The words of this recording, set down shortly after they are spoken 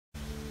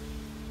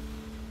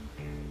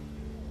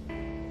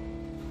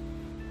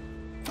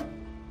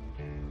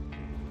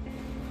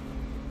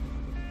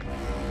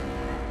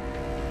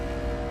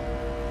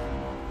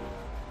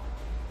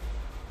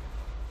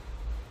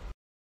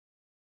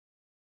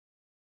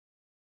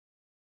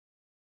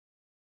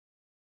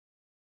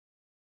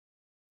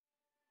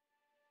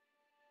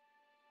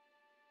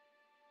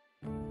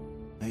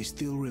I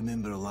still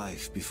remember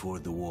life before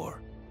the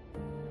war.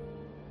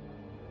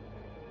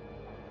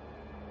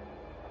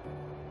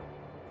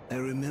 I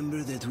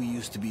remember that we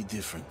used to be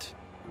different.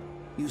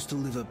 Used to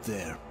live up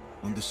there,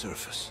 on the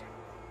surface.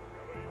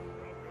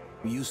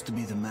 We used to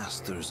be the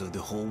masters of the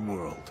whole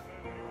world.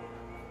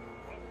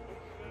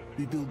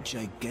 We built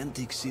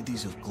gigantic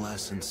cities of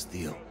glass and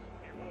steel.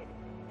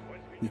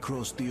 We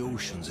crossed the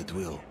oceans at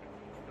will.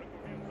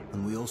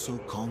 And we also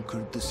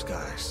conquered the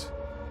skies.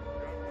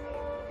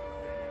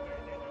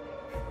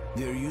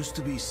 There used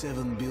to be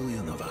 7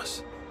 billion of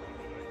us.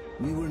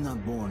 We were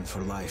not born for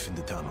life in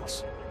the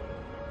tunnels.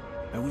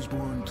 I was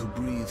born to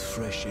breathe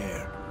fresh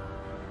air,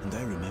 and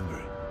I remember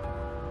it.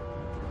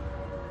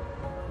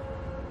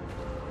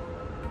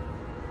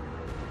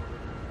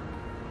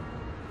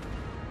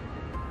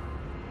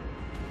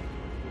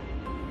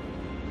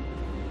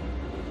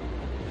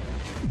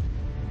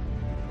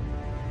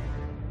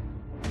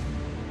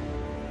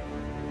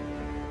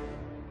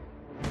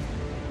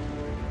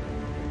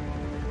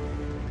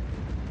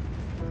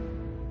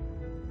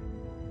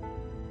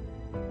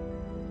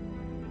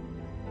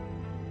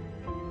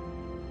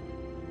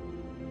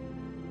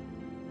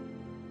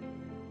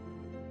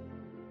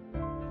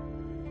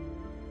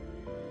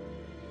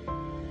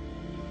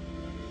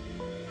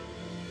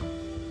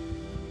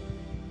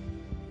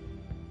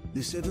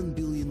 The 7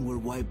 billion were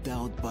wiped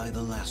out by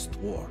the last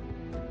war.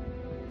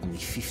 Only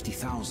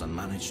 50,000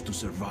 managed to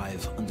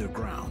survive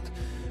underground,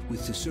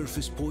 with the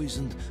surface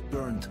poisoned,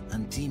 burnt,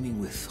 and teeming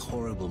with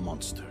horrible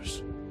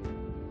monsters.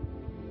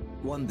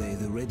 One day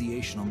the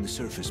radiation on the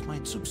surface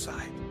might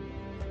subside,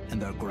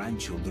 and our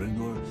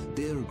grandchildren or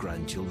their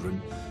grandchildren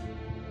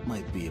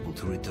might be able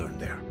to return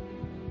there.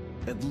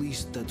 At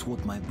least that's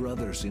what my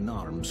brothers in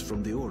arms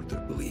from the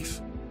Order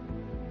believe.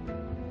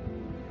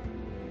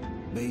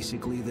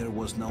 Basically, there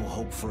was no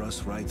hope for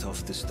us right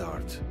off the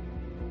start.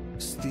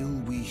 Still,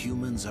 we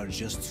humans are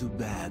just too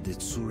bad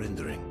at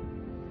surrendering.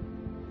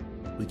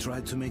 We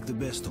tried to make the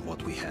best of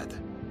what we had,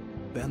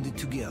 banded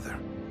together,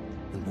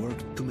 and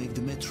worked to make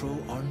the Metro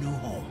our new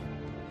home.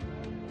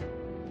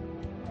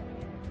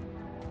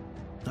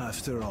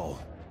 After all,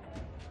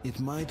 it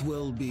might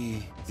well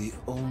be the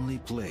only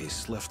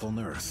place left on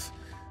Earth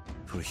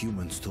for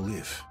humans to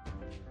live.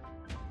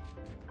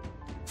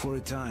 For a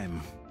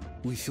time,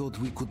 we thought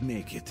we could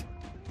make it.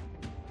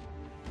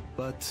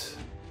 But,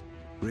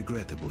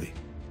 regrettably,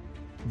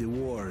 the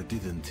war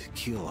didn't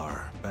kill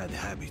our bad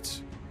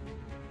habits.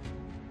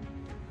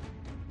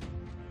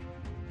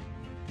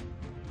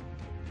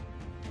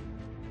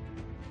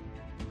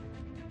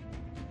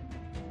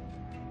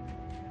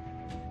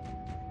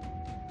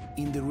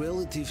 In the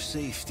relative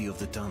safety of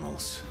the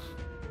tunnels,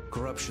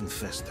 corruption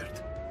festered.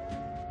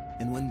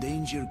 And when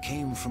danger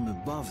came from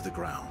above the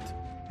ground,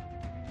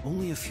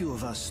 only a few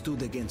of us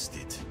stood against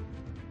it,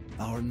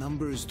 our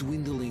numbers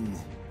dwindling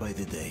by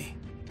the day.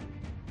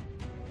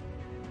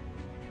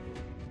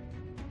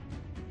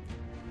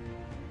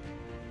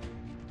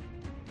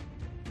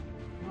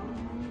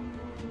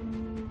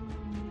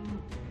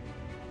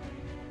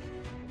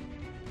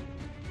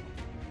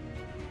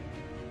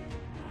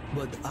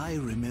 But I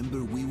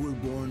remember we were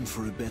born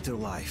for a better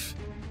life,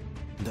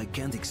 and I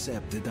can't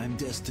accept that I'm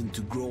destined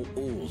to grow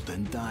old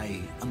and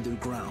die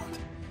underground.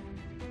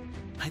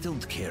 I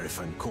don't care if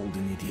I'm called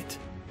an idiot.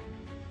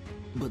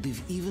 But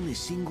if even a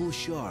single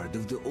shard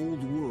of the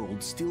old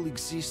world still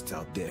exists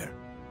out there,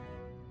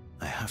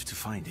 I have to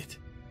find it.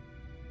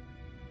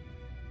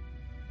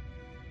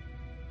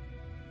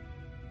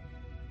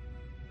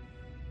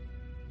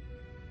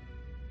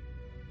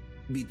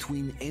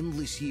 Between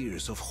endless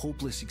years of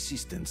hopeless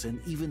existence and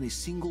even a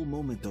single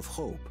moment of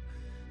hope,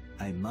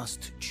 I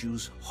must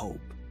choose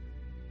hope.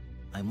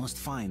 I must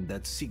find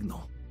that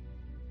signal.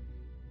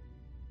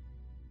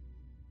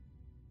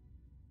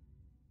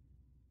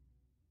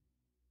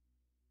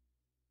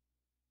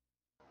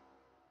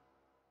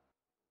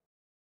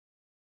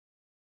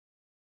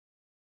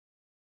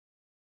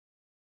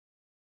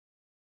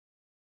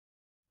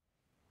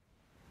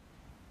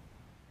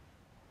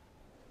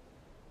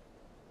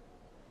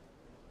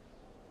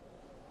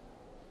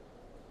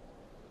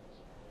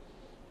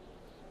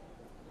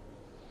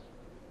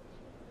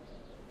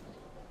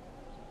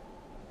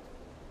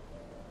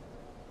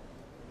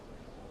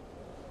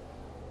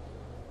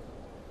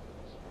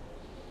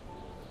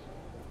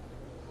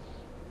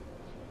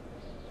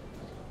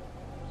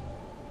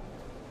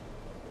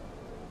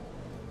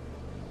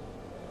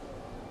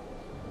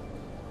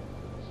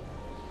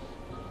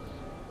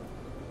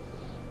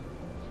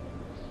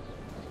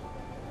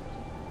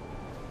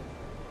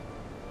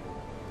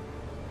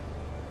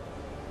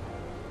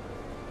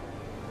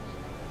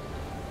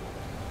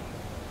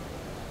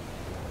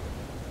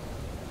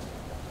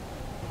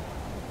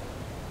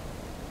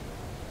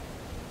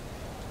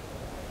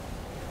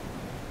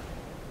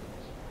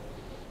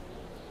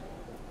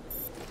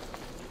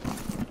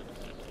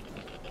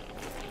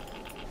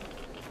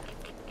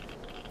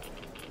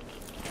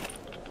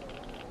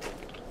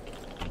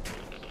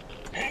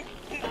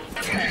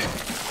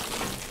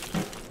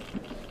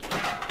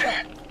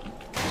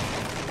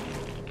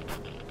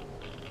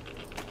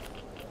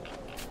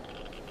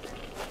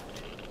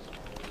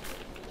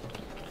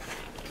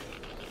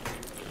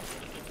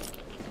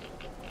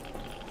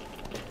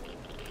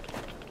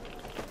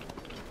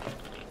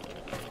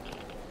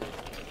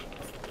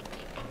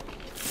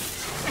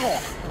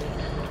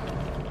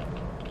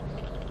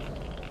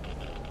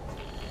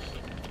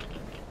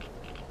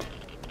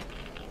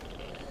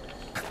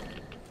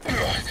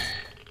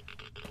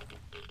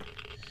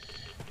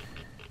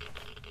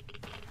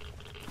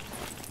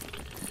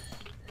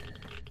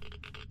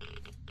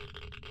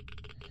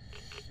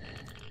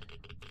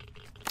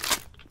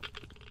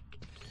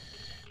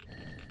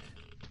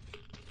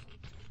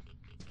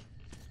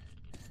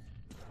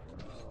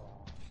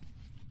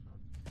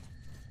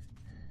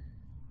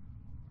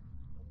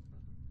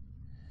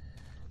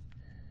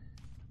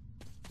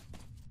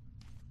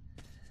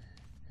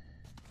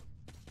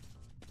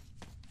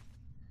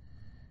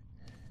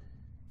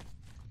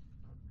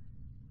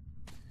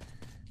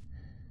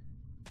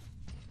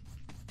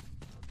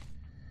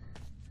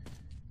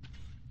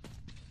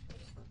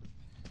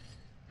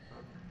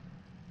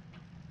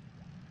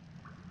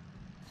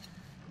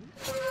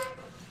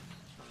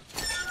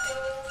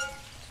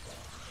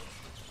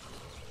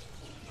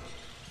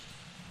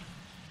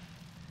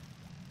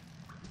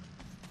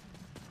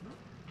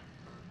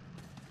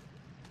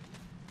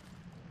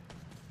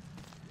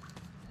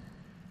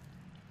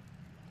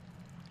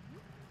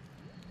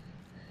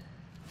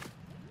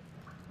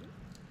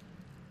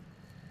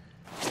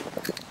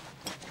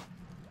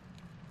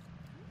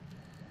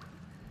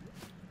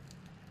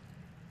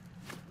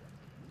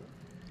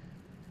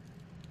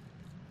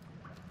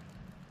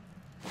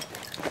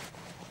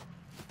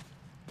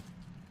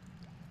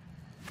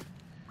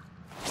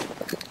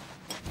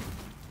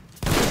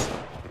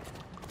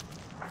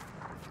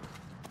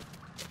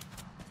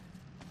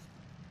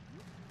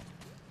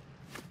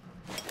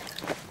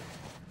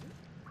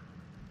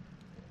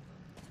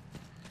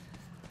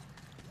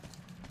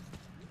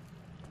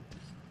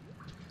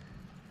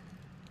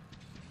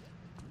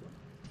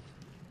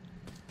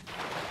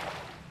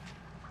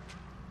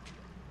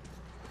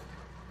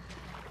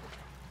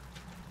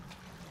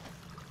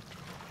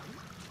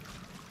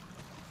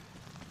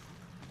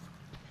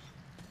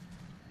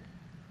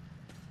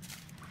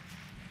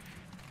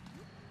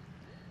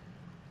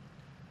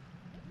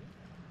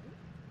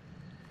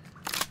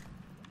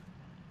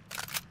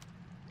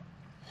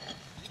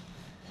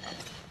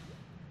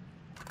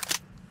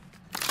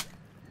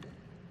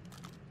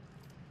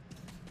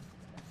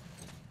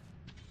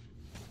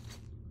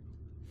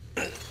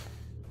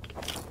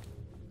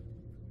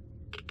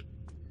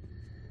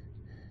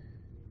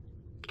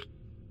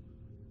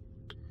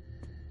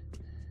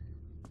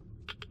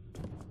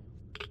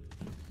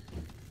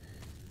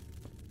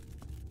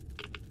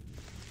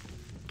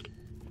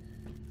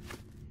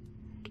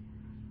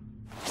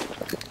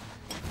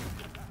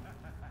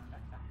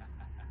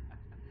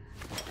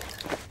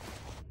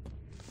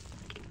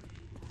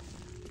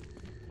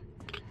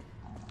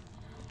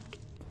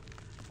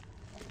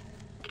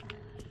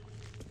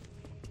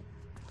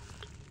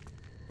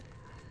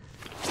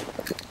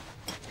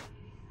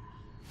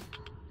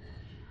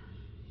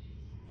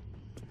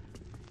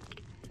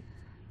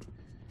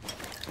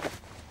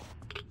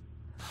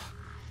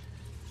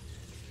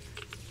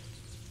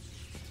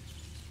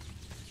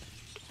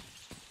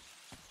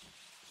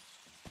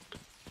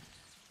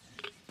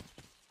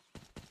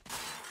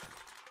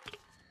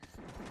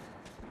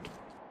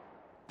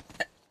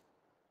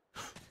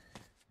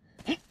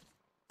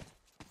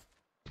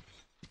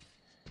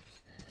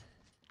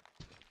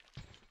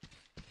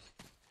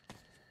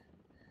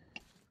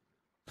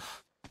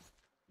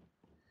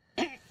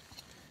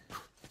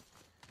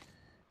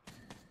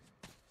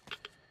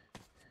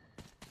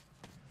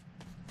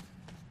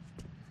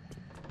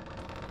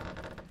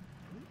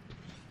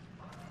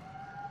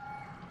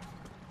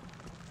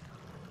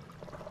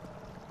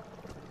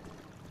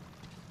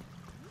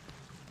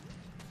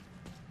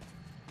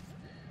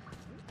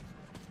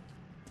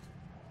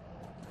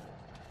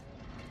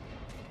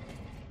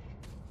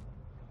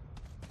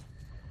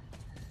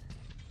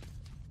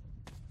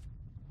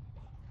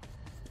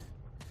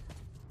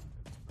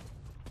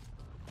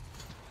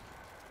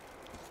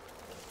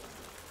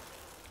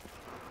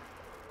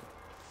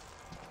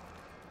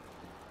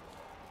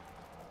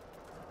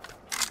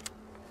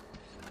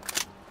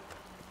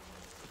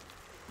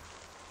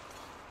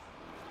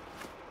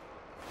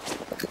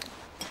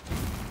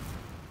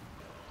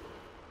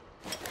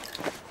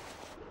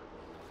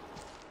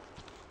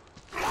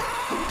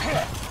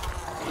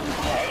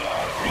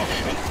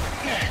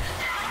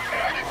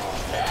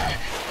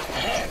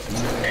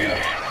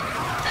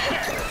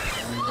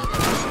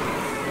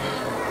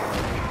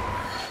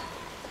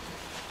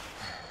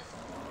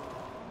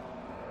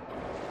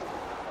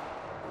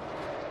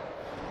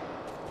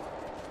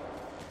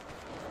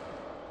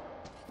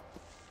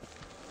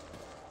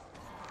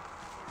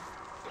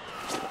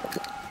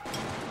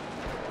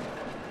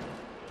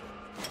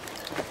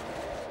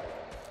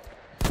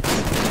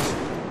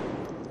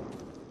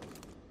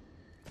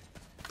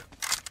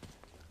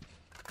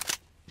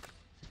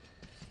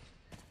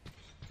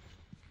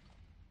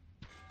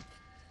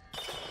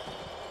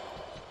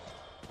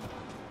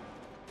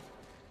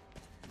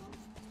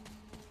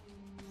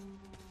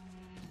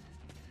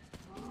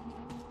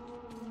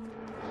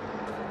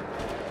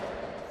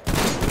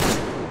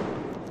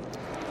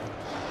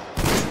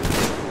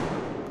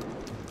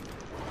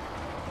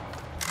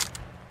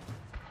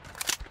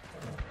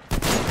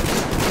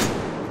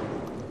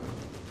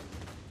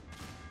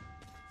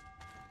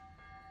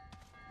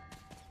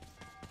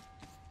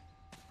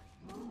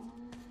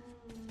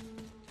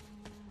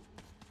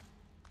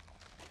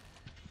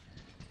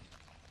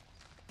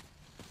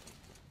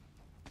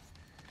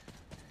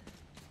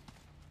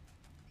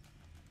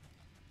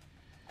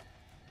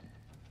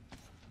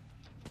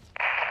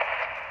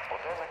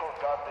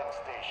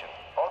 station,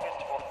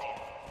 August 14th.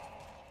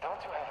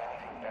 Don't you have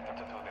anything better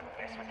to do than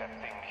mess with that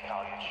thing,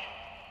 Mikhailych?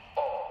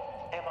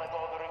 Oh, am I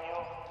bothering you?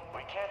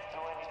 We can't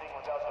do anything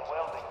without the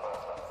welding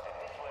burner. And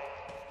this way,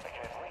 I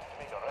can at least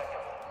make a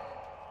record.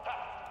 Ha!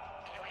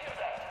 Did you hear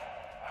that?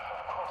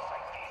 Of course I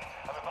did.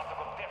 I'm about to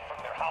go deaf from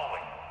their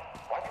howling.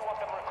 Why do you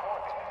want them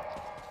recorded?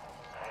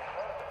 I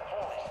heard the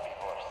Polish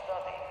people are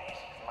studying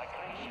these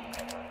migration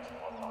patterns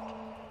and whatnot.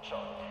 So,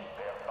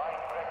 they're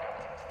buying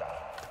records and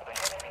stuff. But they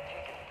have to be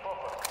taken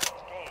properly,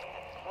 date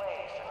and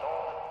place and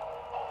all that.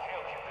 Oh,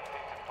 hell, get the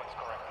date and place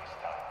correct this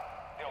time.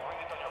 They'll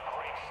read it on your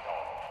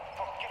gravestone.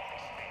 Forget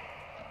this thing.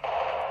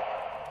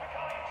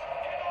 Mikhailych,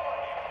 get over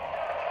here!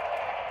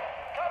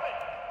 Coming!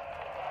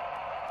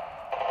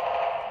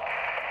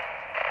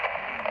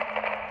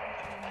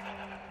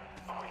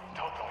 We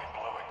totally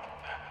blew it.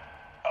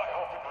 I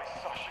hope at least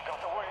Sasha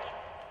got away.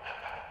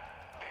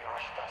 They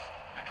rushed us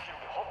through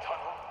the whole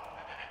tunnel.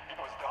 It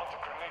was down to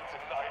grenades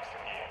and knives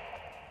in the end.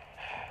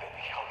 Then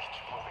Mikhailych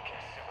blew the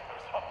gas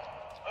cylinders up.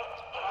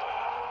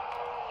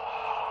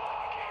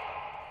 Again.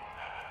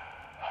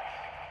 I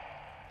think that's it.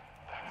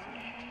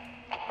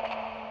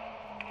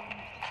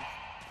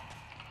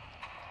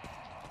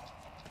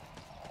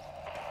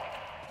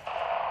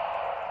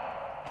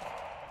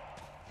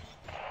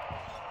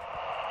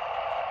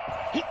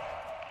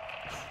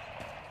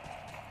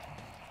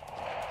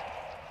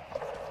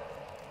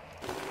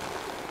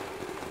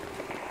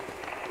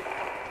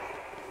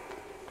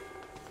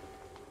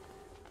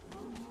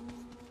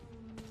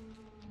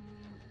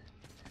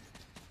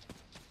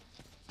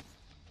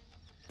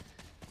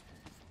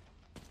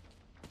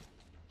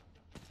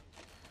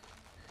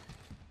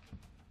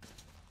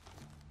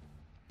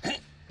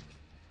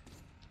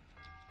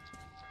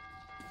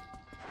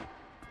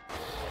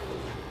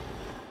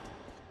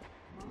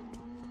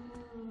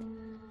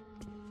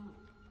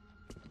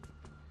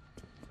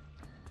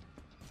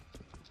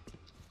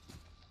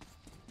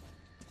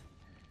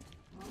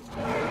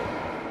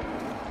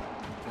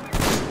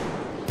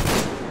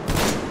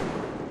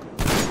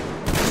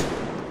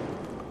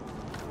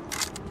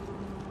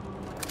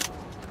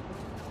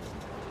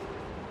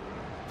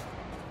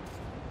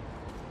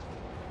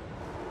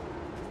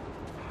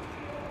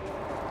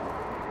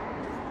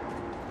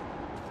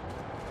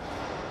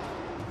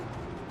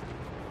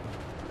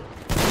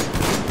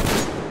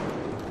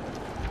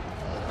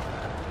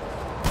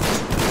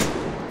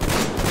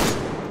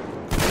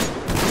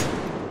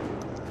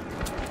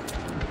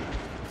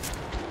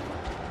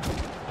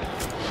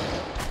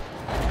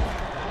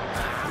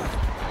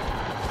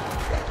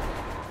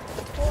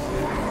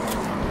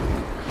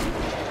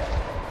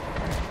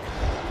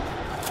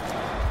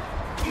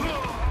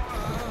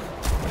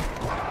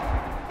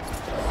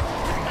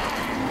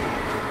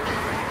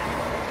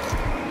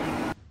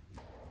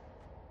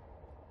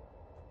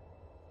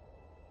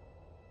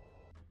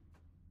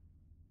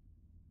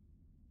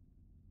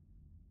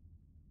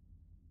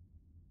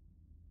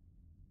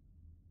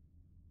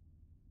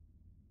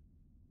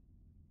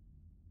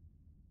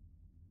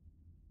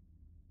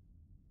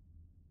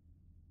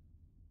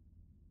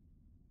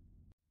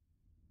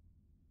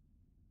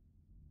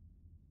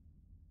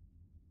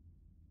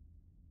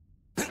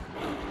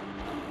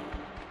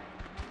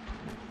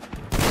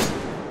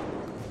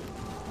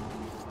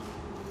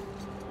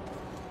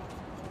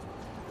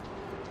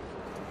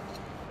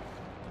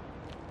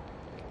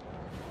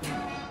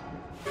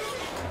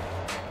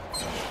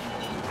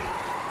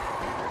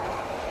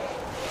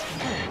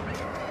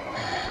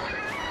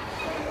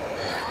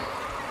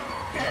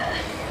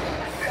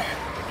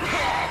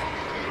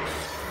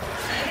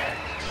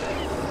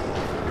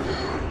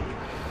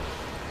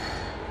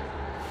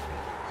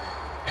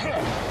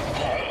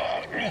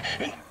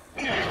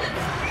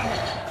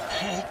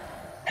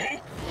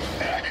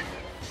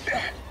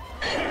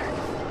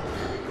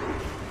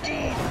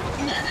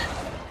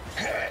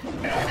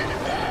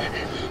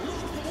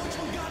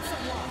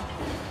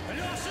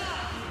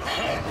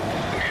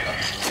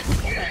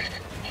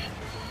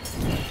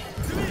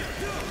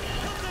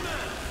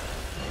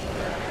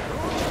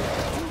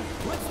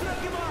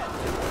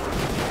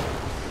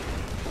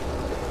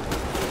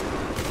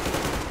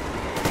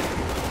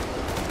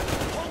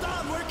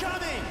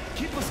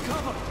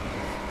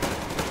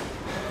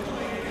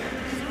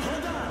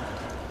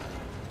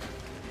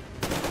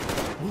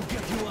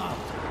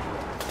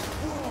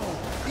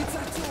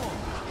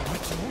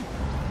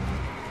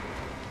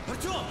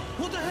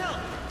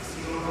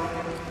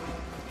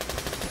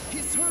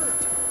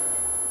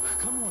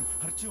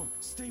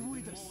 Stay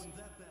with us.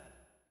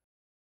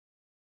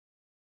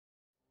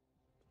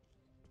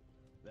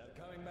 They're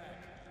coming back.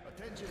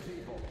 Attention,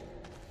 people.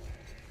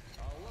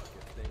 Oh, look,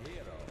 it's the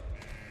hero.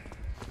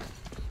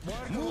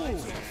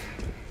 Move!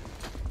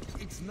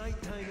 It's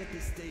nighttime at the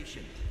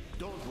station.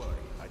 Don't worry.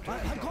 I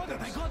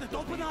got it!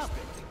 Open up!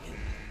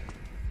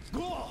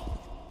 Go!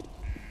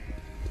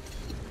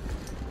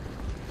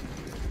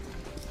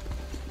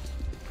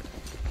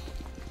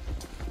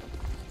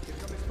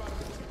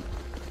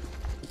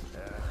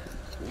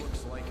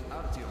 Looks like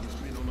Artyom's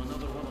been on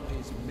another one of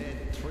his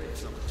mad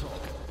trips up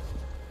top.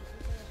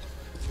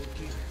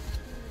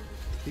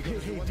 He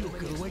Hey,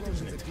 Duke, wait a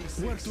minute.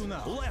 Where to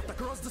now? Left,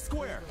 across the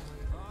square!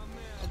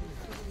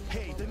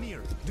 Hey,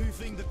 Damir, do you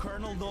think the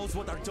Colonel knows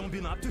what Artyom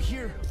been up to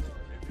here?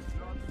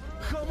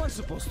 How am I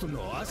supposed to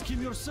know? Ask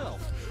him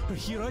yourself.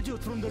 He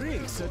radioed from the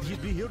rig, said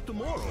he'd be here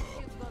tomorrow.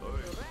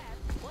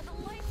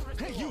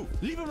 Hey, you!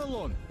 Leave him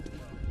alone!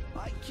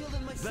 I killed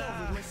him myself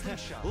with my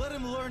slingshot. Let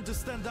him learn to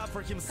stand up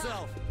for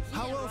himself.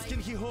 How else can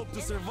he hope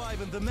to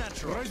survive in the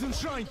metro? Rise and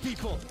shine,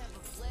 people!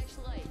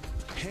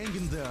 Hang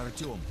in there,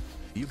 Artyom.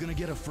 You're gonna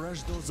get a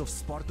fresh dose of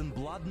Spartan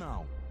blood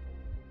now.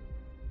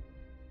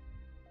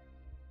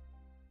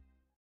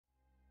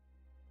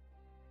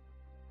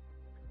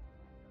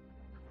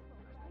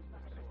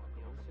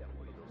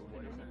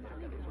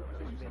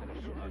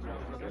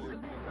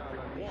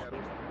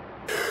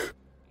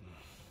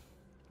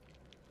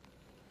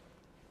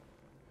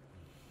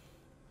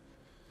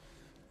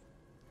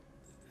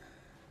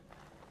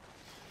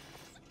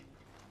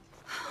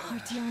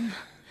 Artyom,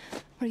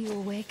 are you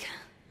awake?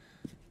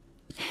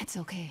 It's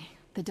okay.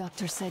 The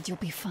doctor said you'll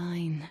be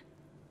fine.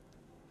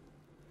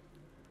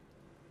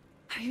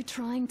 Are you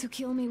trying to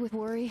kill me with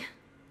worry?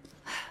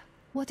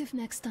 What if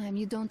next time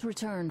you don't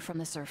return from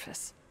the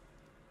surface?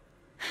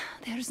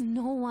 There's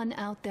no one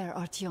out there,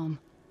 Artyom.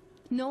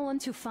 No one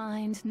to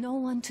find, no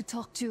one to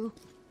talk to.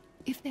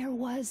 If there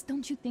was,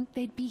 don't you think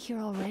they'd be here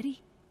already?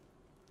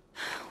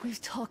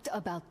 We've talked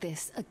about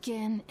this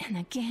again and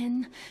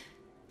again.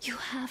 You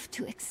have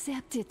to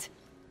accept it.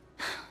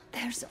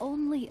 There's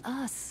only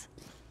us.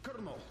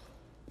 Colonel!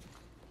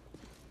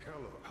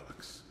 Hello,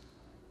 Alex.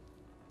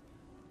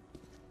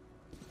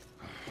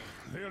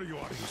 There you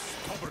are, you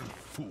stubborn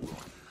fool.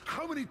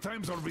 How many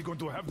times are we going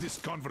to have this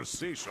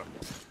conversation?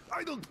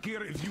 I don't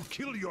care if you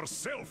kill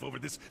yourself over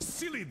this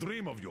silly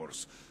dream of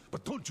yours.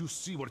 But don't you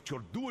see what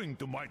you're doing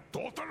to my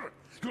daughter?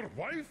 Your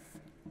wife?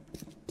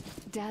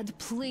 Dad,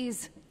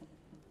 please.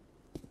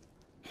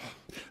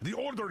 The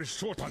Order is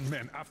short on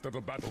men after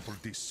the battle for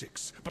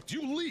D6, but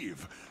you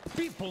leave.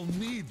 People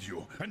need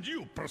you, and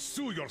you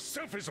pursue your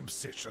selfish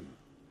obsession.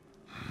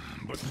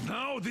 But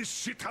now this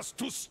shit has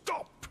to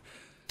stop.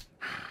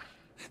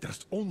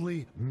 There's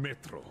only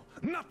Metro,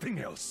 nothing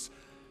else.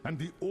 And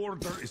the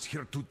Order is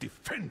here to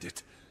defend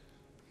it.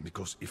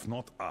 Because if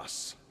not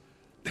us,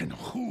 then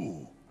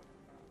who?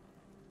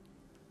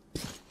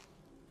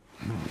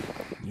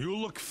 You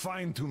look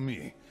fine to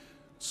me.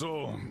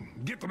 So,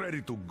 get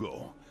ready to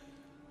go.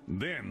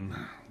 Then,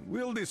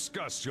 we'll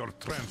discuss your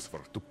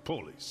transfer to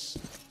Polis.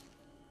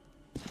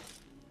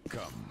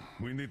 Come,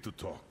 we need to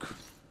talk.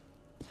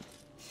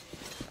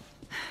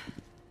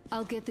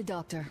 I'll get the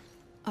doctor.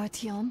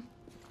 Artyom,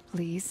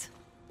 please,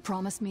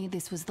 promise me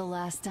this was the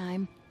last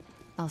time.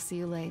 I'll see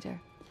you later.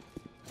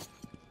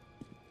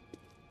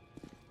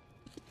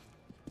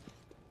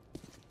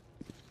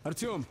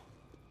 Artyom,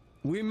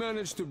 we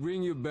managed to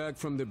bring you back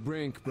from the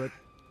brink, but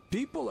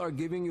people are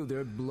giving you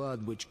their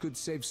blood, which could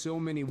save so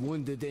many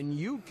wounded, and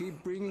you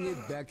keep bringing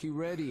it back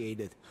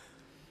irradiated.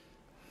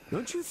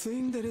 Don't you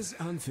think that is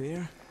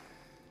unfair?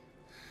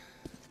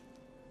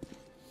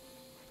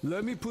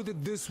 Let me put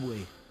it this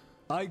way.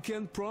 I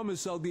can't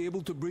promise I'll be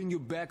able to bring you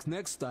back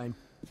next time.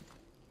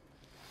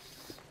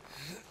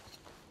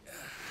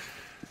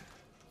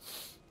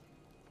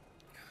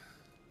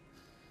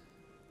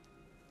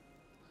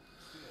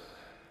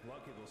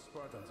 Lucky those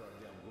Spartans are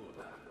damn good.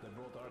 They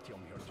brought Artyom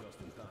here just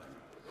in time.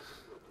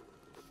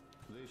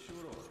 They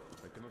sure are.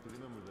 I cannot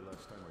remember the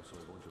last time I saw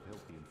a bunch of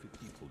healthy and fit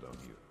people down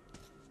here.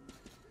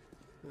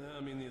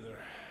 Yeah, me neither.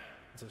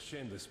 It's a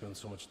shame they spend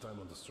so much time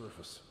on the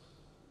surface.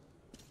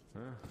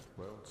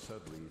 Well,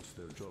 sadly, it's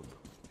their job.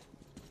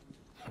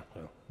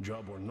 Well,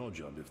 job or no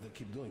job, if they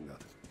keep doing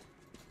that.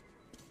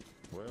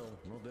 Well,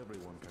 not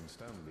everyone can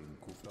stand being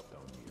cooped up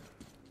down here.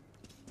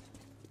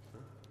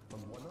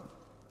 And why not?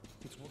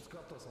 It's what's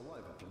kept us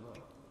alive up to now.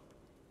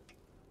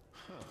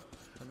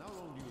 And how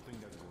long do you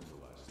think that's going to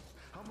last?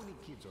 How many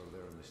kids are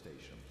there in the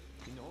station?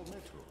 In the whole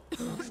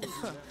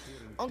metro?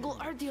 Uncle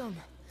Artyom,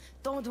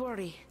 don't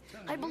worry.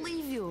 I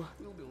believe you.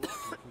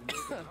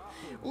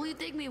 Will you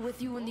take me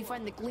with you when you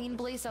find the clean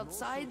place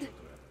outside?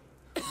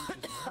 To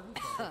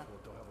have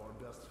our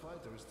best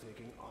fighters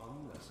taking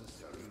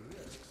unnecessary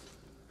risks.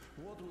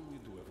 What will we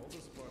do if all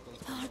the Spartans...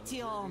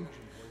 Artyom,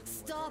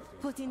 stop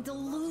putting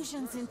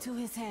delusions into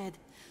his head.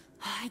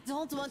 I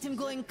don't want him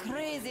going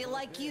crazy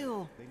like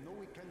you.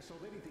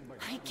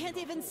 I can't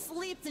even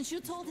sleep since you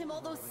told him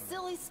all those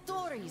silly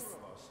stories.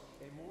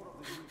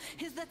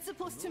 Is that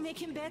supposed to make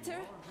him better?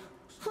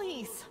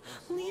 Please,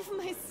 leave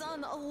my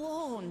son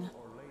alone.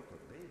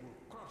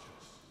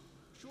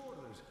 Sure,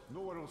 there's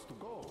nowhere else to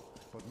go,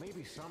 but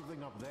maybe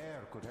something up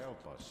there could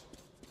help us.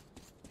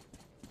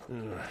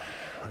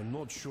 I'm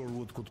not sure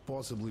what could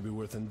possibly be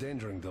worth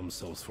endangering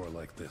themselves for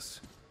like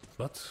this.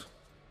 But,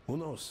 who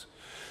knows?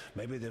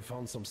 Maybe they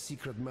found some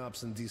secret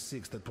maps in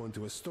D6 that point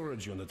to a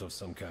storage unit of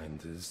some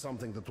kind.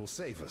 Something that will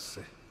save us.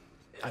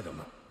 I don't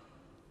know.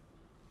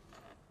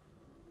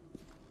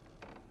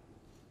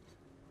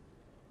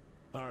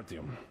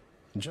 Artyom,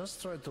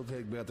 just try to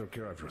take better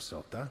care of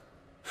yourself, huh?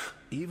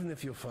 Even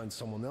if you find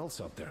someone else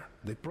out there,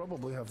 they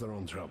probably have their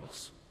own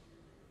troubles.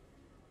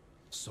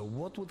 So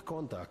what would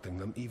contacting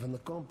them even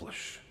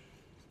accomplish?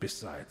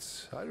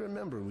 Besides, I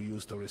remember we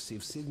used to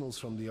receive signals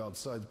from the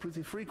outside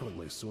pretty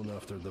frequently soon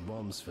after the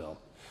bombs fell.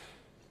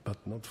 But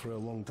not for a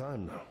long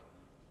time now.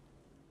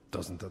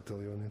 Doesn't that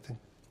tell you anything?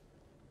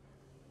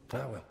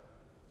 Ah well,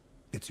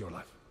 it's your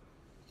life.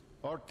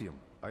 Artyom,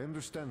 I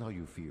understand how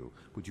you feel,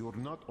 but you're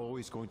not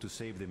always going to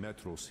save the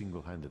Metro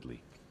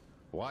single-handedly.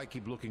 Why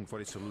keep looking for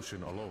a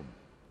solution alone?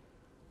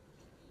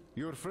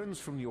 Your friends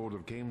from the Order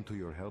came to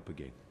your help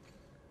again.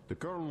 The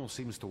Colonel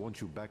seems to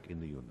want you back in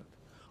the unit.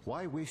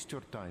 Why waste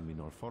your time in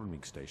our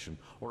farming station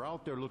or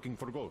out there looking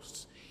for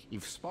ghosts?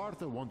 If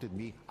Sparta wanted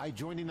me, I'd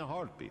join in a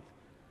heartbeat.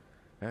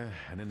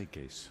 In any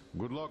case,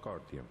 good luck,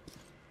 Artyom.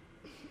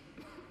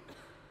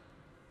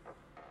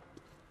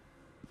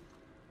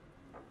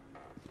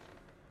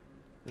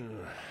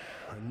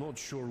 I'm not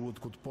sure what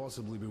could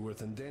possibly be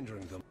worth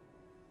endangering them.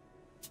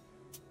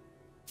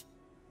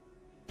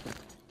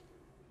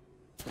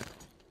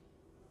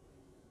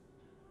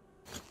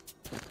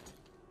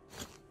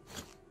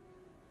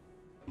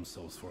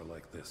 Themselves for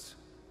like this,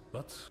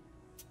 but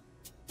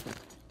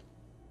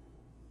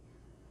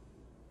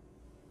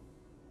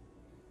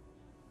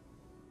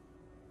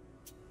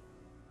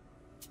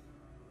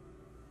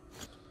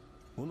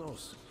who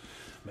knows?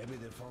 Maybe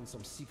they found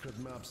some secret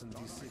maps in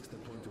D6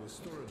 that point to a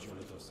storage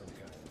unit of some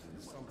kind.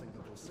 Something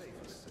that will save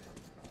us.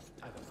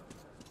 I don't know.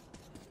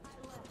 I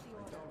left the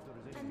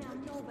Order, and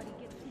now nobody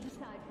gets to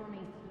decide for me.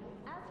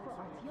 As for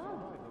Artyom...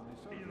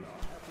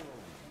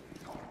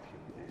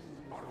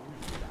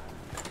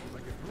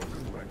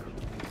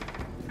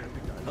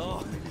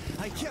 Oh,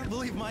 I can't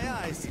believe my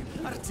eyes!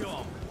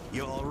 Artyom,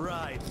 you're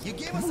alright. You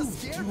gave us a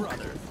scare,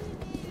 brother.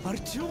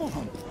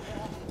 Artyom!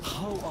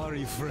 How are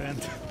you,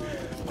 friend?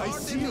 I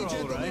see you're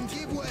alright.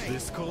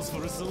 This calls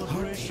for a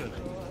celebration.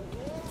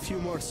 A few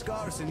more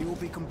scars and you will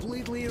be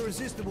completely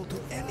irresistible to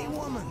any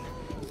woman.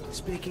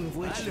 Speaking of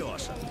which,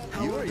 Alyosha,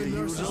 how you are are the the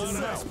nurses usual in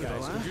the hospital,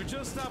 guys. huh? Could you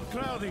just stop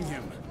crowding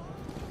him?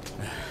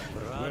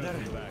 Brother.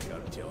 Welcome back,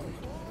 Artyom.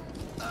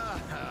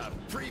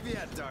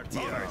 Привет,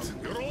 Artyom. All right,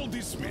 you're all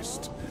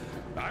dismissed.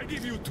 I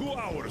give you 2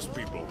 hours,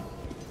 people.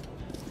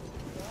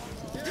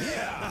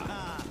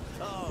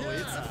 Oh,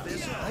 it's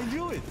official. I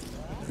knew it.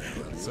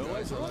 So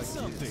I brought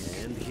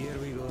something. And here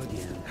we go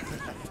again.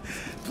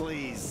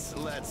 Please,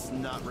 let's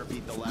not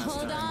repeat the last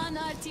Hold time.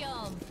 on,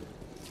 Artyom.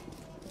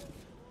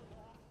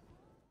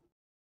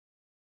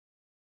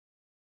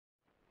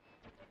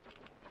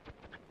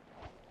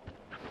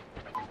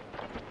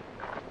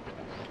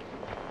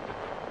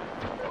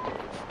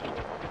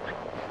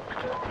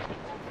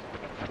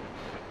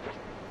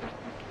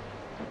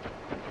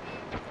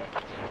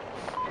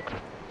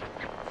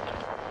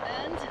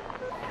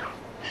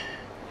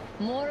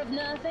 More of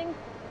nothing?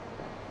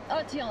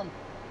 Artyom,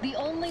 the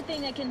only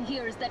thing I can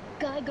hear is that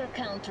Geiger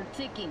counter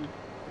ticking.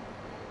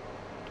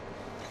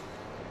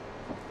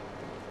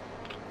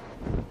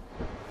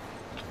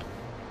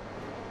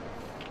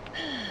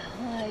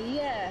 Why,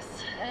 yes,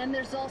 and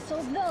there's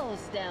also those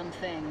damn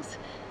things.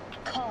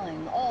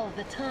 Calling all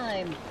the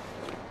time.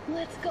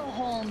 Let's go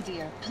home,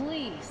 dear,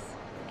 please.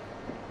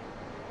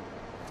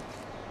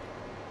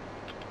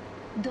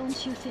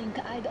 Don't you think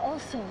I'd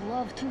also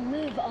love to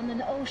live on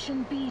an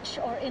ocean beach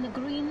or in a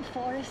green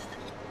forest?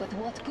 But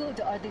what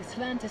good are these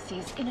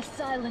fantasies in a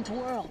silent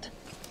world?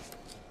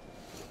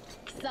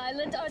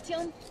 Silent,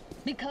 Artyom?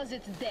 Because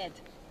it's dead.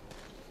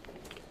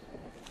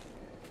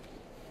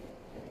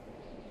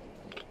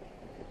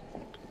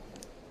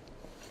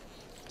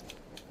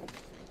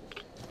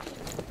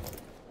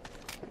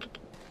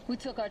 We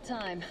took our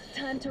time.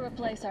 Time to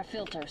replace our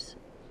filters.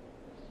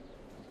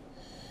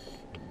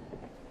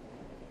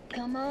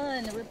 Come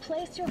on,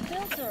 replace your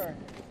filter.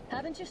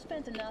 Haven't you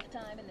spent enough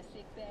time in the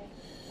sick bay?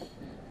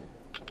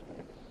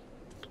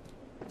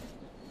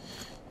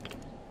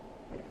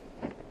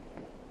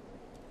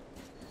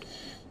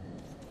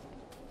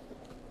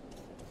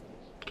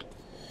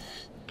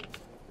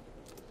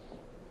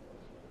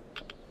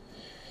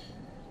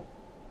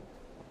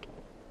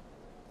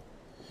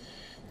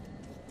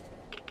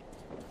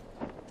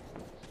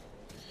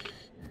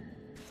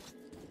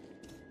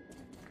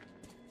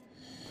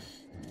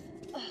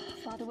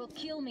 Father will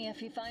kill me if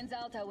he finds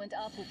out I went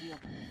up with you.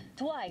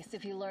 Twice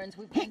if he learns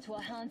we've been to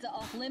a Hansa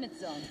off-limit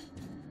zone.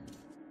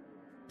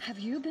 Have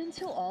you been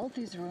to all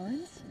these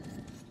ruins?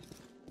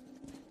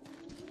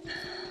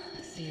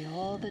 See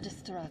all the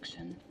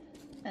destruction.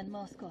 And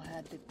Moscow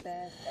had the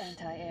best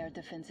anti-air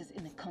defenses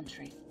in the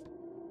country.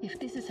 If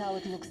this is how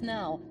it looks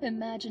now,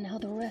 imagine how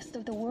the rest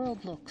of the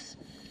world looks.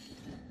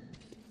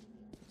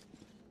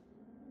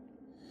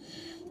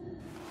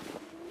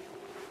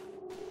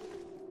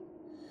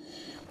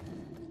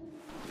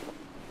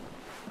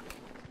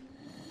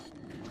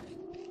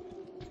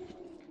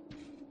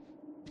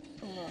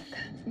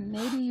 Look,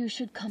 maybe you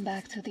should come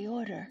back to the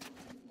Order.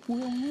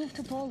 We'll move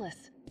to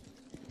Polis.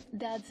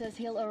 Dad says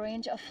he'll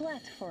arrange a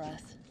flat for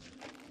us.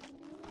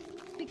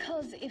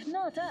 Because if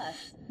not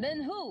us,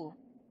 then who?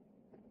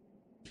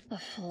 A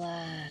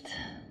flat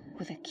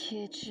with a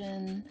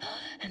kitchen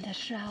and a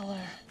shower.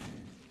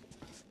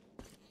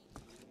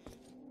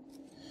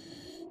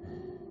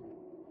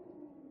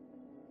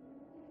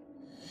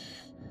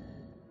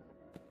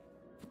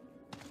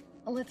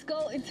 Let's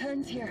go in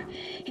turns here.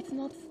 It's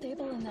not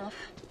stable enough.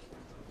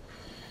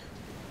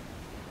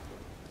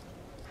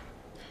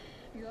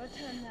 Your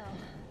turn now.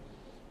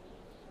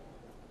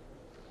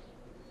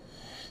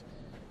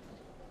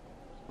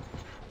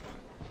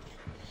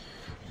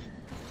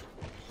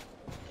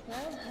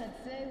 Well, I'd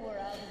say we're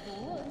out of the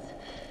woods.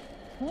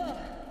 Whoa!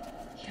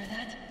 Hear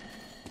that?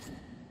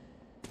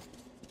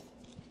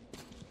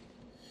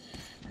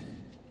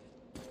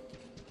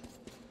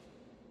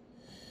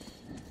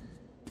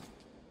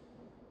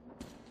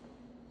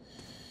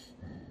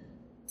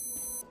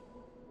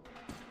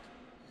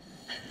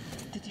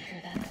 Did you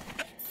hear that?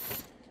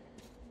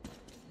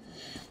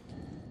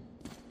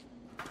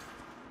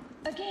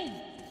 Again!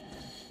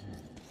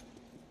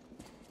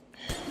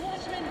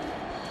 Watchman!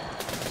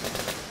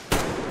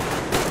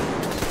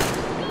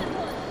 Good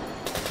one!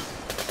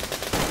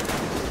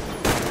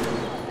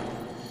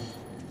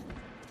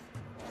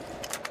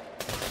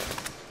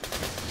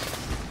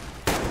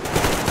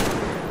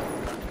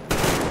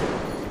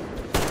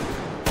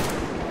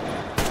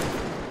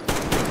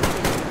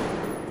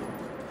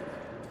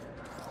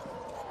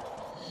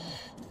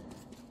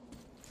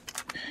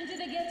 Did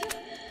I get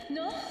you?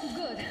 No?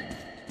 Good.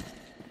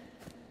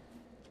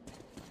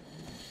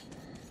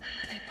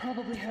 They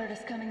probably heard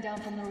us coming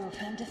down from the roof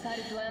and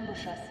decided to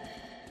ambush us.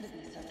 The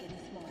beasts are getting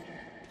smarter.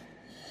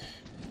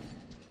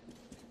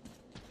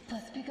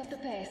 Let's pick up the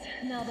pace.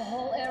 Now the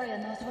whole area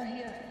knows we're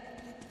here.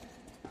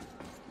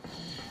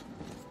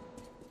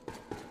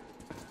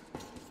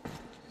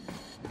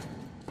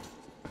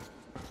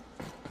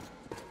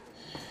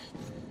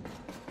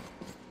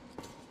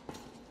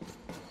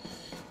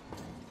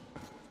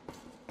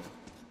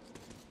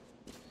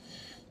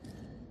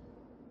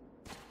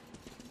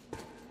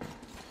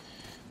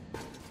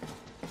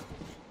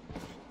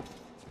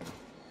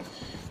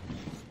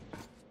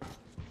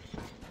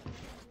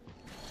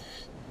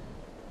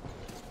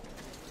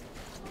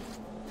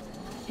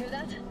 Hear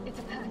that? It's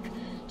a pack.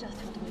 Just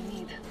what we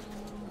need.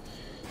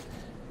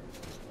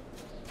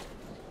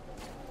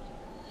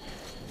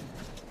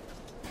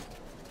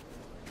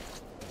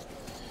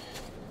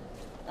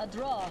 A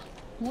draw.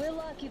 We're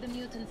lucky the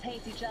mutants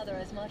hate each other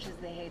as much as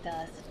they hate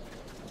us.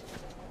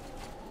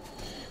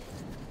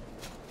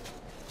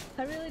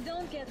 I really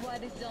don't get why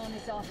this zone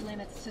is off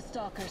limits to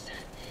stalkers.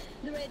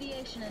 The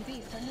radiation and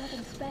beasts are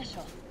nothing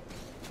special.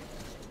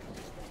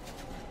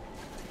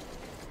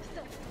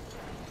 Stop.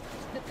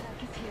 The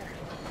pack is here.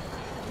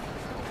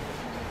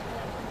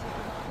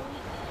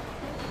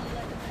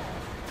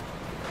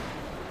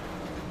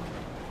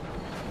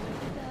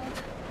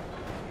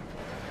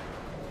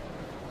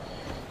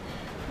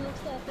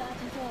 Looks like that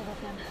is all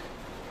of them.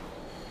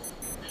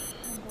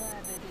 I'm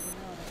glad they didn't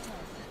notice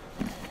us.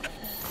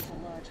 That's a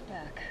large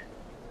pack.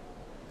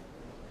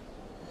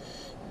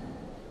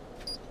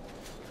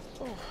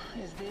 Oh,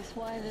 is this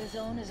why the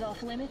zone is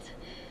off limits?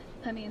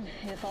 I mean,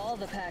 if all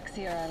the packs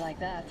here are like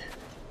that.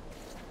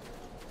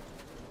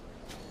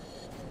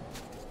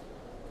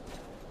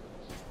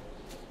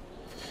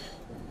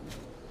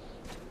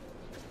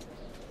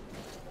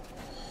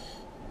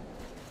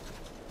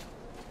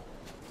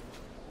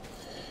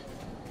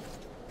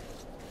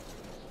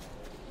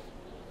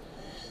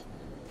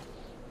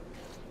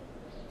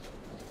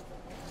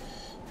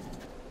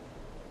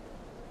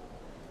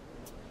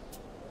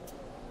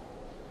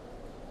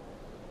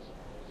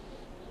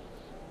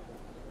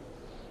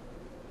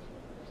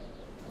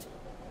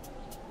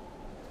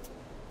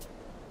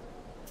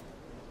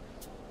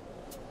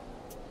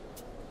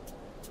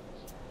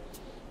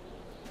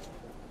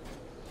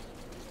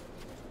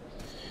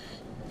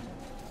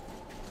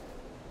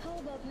 How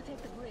about we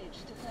take the bridge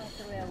to cross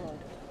the railroad?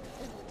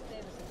 It would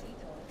save us a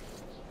detour.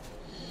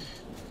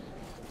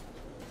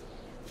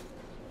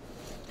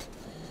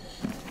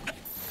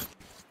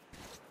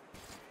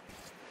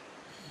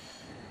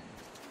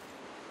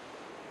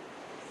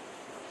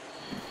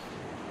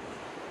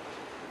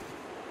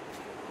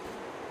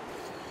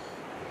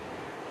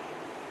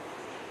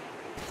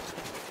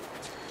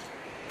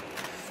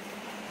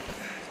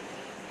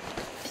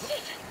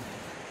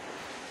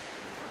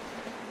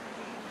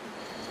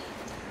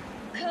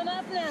 Come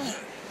up now.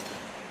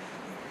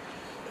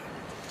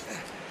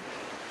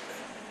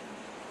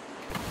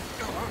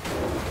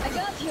 I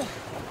got you.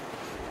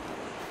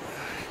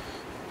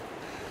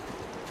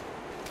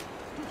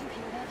 Did you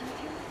hear that,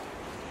 Matthew?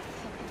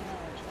 Something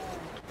large,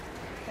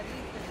 at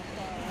least it was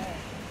far away.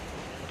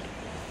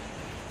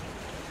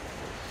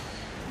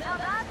 Now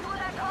that's what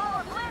I call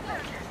a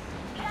blizzard.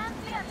 Can't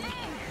see a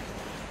thing.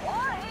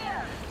 Or hear.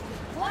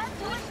 Let's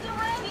switch to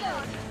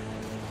radios.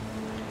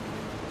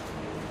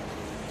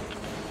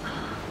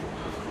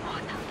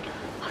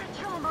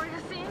 Artyom, are you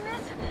seeing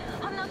this?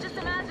 I'm not just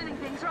imagining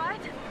things,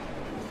 right?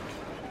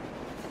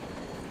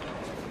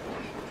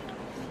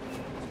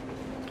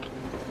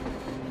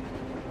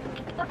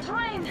 A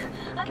train!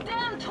 A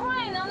damn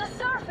train on the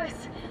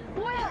surface!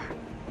 Where?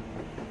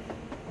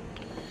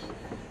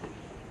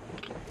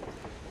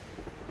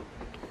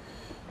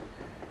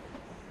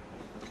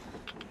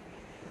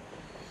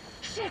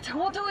 Shit!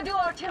 What do we do,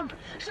 Artyom?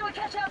 Should we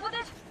catch up with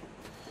it?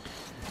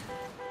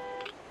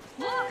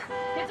 Look!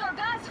 It's our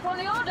guys from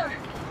the Order!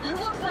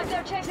 Looks like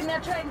they're chasing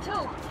that train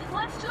too.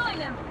 Let's join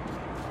them!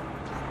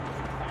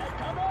 Hey,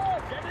 come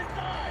on! Get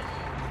inside!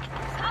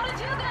 How did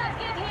you guys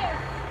get here?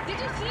 Did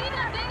you see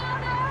that thing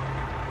out there?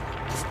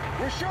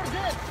 We sure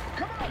did!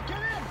 Come on, get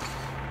in!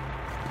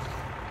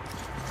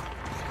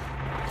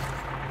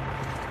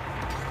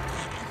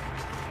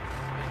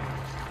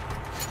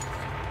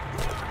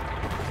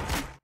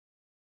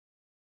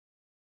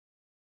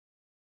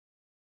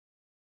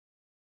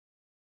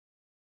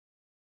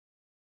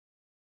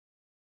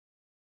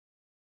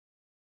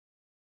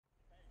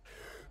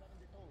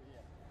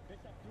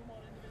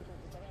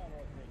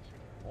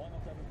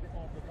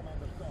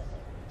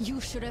 You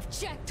should have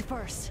checked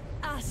first,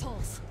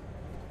 assholes!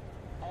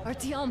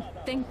 Artyom,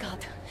 thank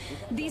God.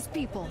 These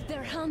people,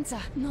 they're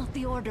Hansa, not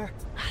the Order.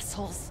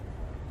 Assholes.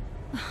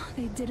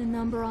 They did a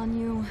number on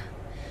you.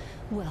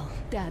 Well,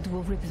 Dad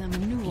will rip them a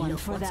new one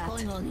for that.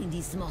 What's going on in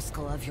this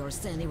Moscow of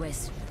yours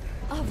anyways?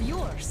 Of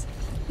yours?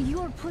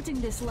 You're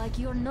putting this like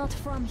you're not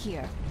from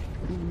here.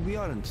 We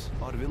aren't.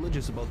 Our village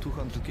is about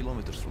 200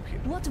 kilometers from here.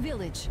 What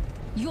village?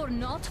 You're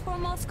not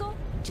from Moscow?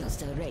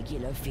 Just a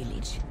regular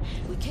village.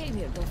 We came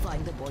here to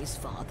find the boy's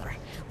father.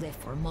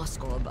 Left for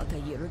Moscow about a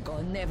year ago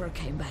and never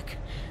came back.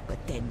 But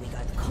then we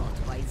got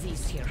caught by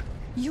these here.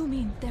 You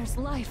mean there's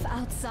life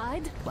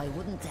outside? Why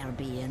wouldn't there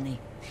be any?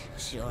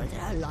 Sure,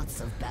 there are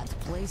lots of bad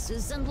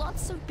places and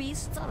lots of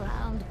beasts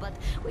around, but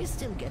we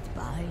still get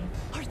by.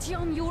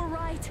 Artyom, you were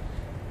right.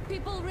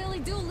 People really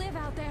do live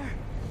out there.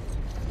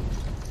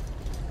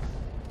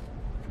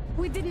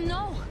 We didn't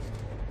know.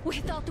 We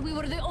thought we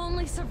were the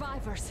only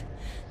survivors.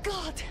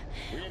 God,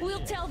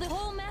 we'll tell the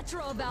whole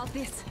metro about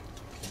this.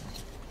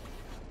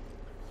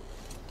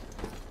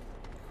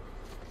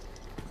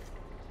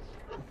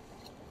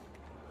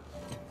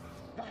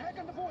 The heck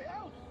and the boy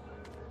out!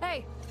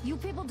 Hey, you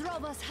people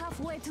drove us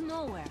halfway to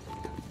nowhere.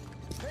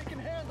 They can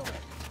handle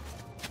it!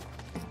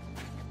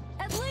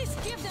 At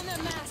least give them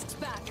their masks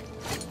back.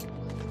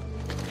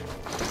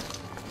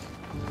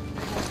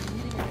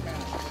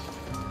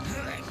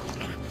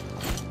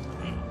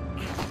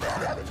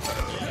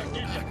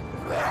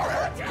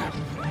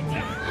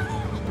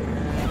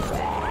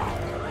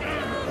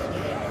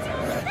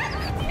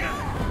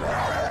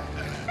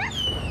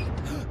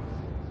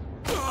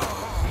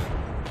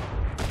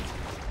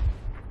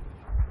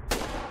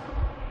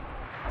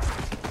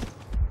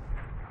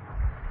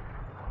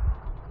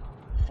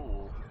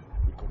 Fool,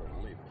 we could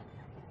have lived.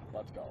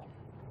 Let's go.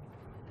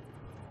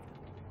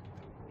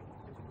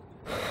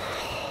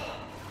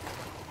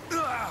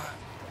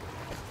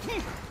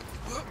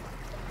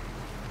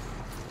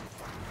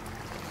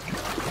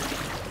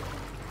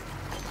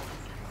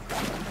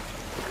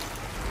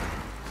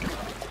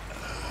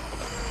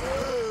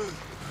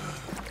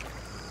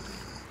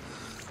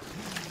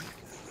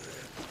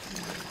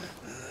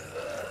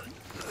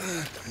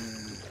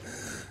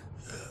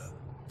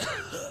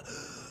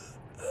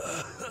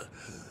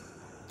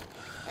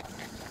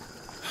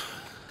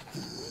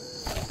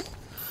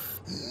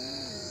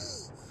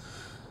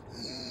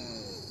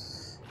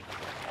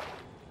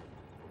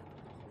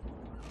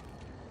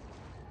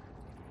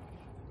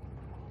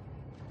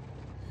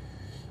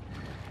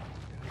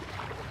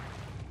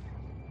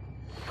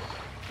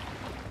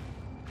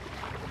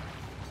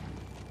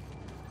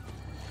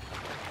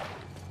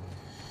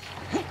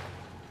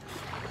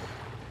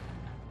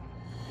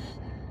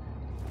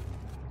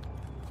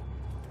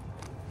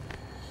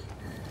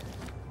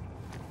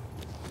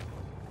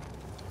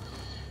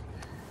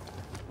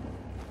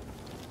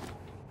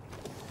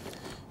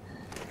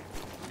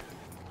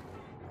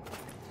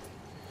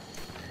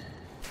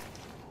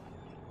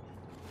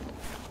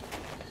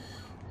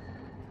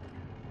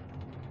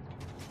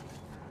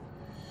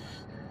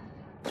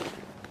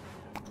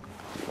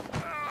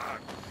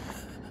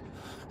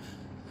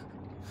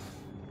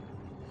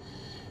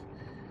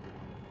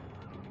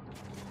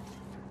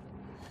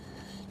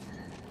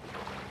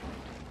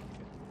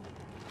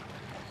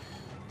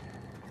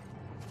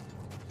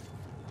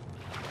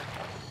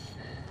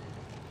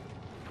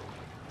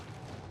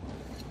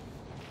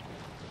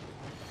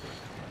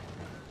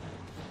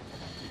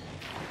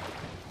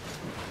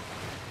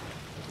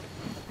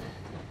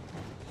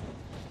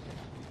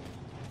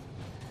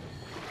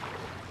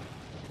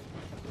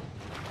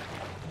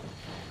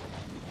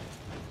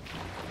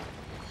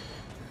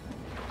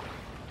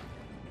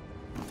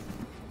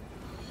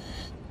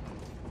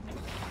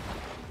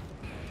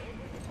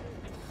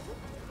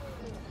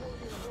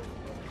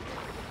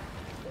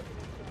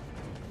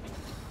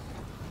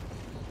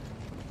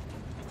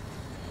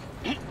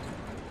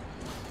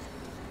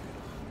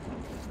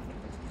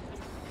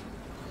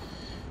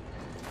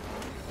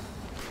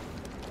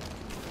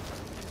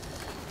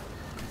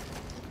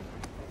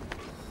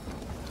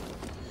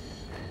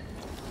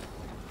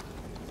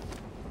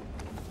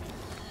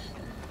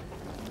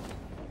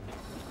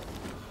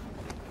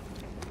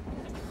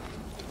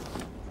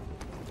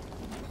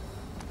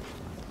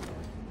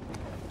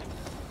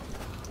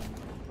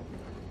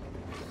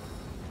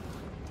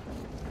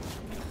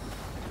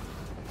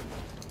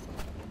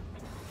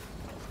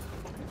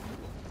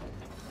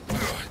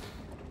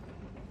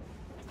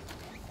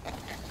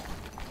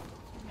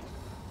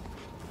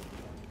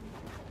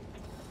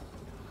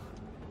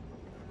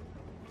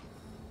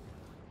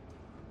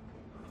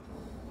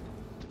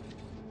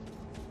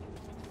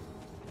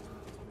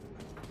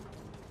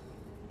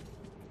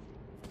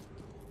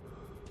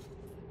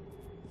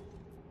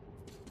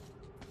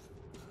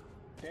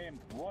 Damned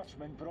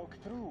watchmen broke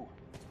through.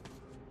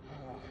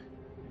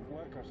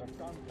 Workers are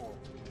done for.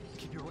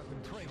 Keep your weapon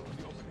trained on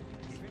the opening.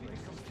 If anything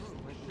comes through,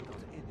 let's put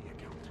us in the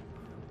account.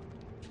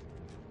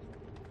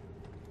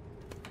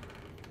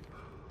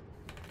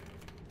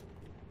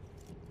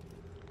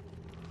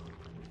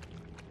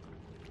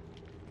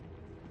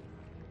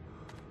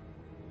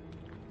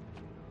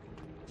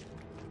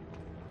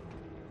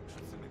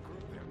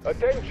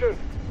 Attention!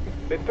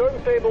 The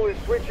turntable is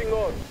switching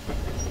on.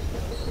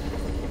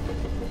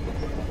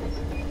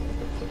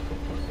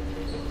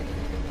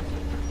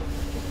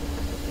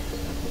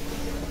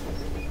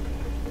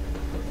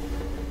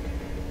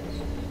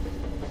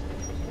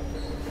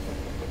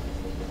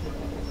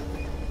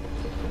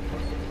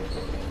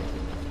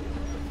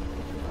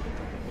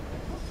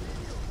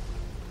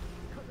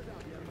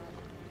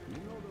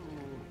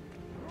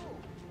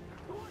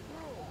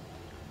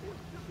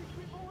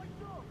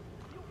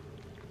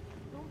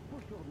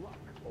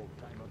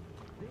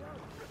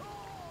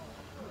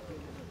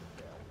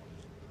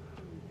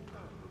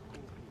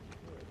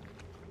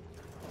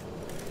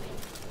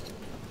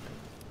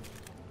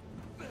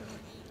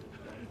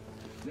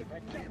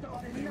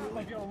 Enough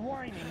of your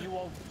whining, you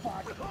old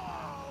fuck!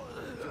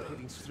 You're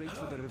heading straight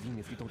for the ravine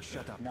if you don't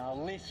shut up. Now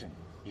listen,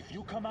 if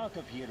you come out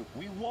of here,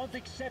 we won't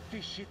accept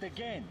this shit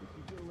again.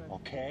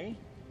 Okay?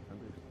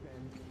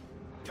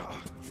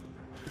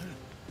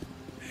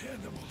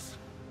 Animals.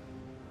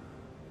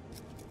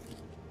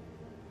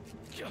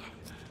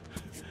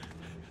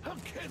 How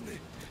can they?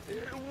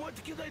 What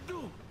can I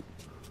do?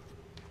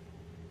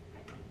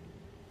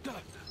 The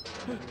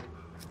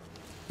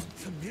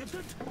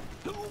mutant?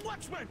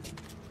 Watchman!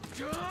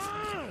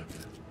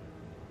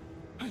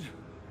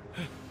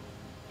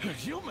 A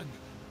human?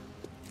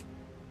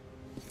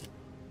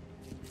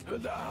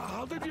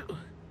 How did you...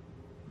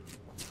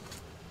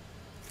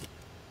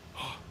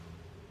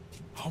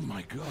 Oh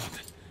my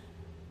god.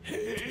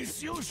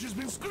 It's you she's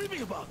been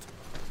screaming about.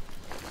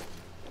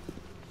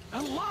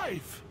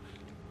 Alive!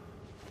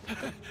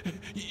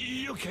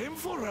 You came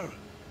for her.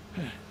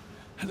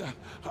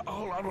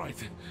 All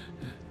right.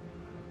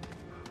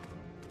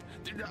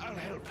 I'll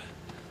help.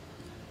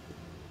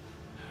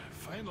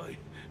 Finally,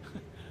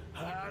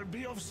 I'll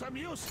be of some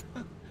use.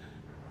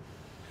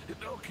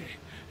 Okay,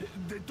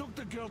 they took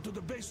the girl to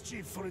the base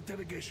chief for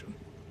interrogation.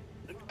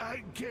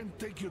 I can't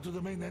take you to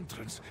the main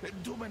entrance.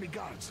 Too many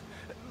guards.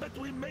 But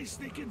we may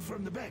sneak in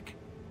from the back.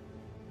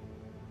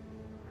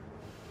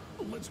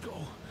 Let's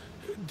go.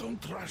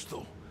 Don't rush,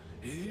 though.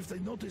 If they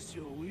notice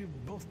you, we're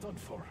both done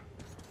for.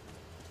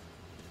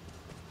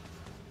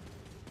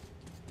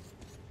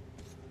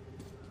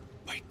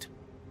 Wait.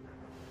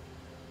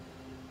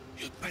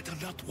 You'd better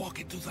not walk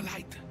into the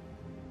light.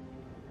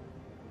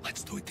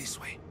 Let's do it this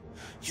way.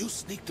 You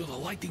sneak to the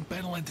lighting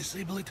panel and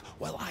disable it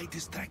while I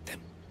distract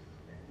them.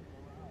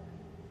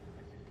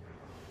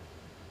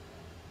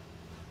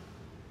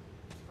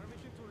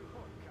 Permission to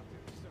report, Captain,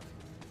 sir.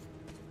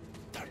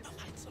 Turn the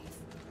lights off.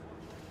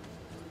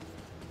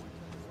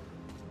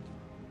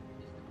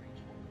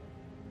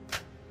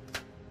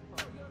 Oh,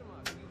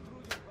 Yerma, did you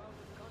intrude your bout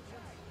of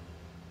conscience?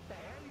 The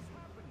hell is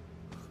happening?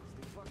 It's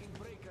the fucking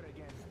breaker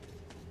again.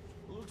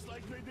 Looks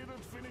like they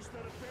didn't finish the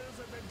repairs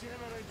at the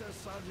generator,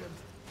 Sergeant.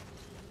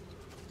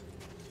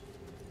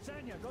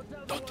 Sanya, go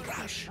tell Don't the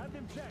rush. Have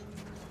them checked.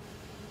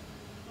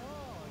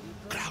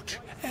 Crouch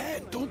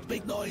and don't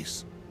make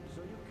noise.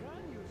 So you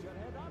can use your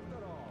head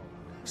after all.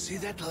 See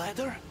that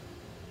ladder?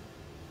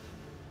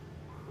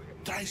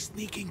 Try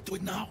sneaking to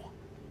it now.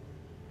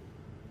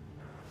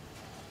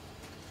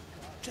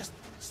 Just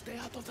stay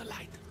out of the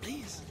light,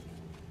 please.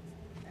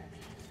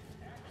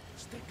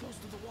 Stay close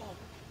to the wall.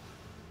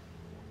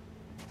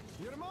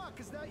 Yermak,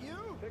 is that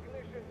you?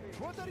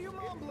 What are you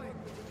mumbling?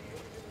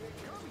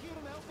 Come here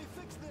and help me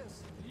fix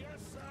this. Yes,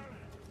 sir.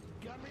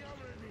 Got me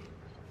already.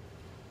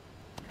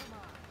 Come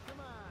on, come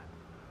on.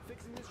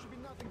 Fixing this should be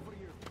nothing for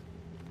you.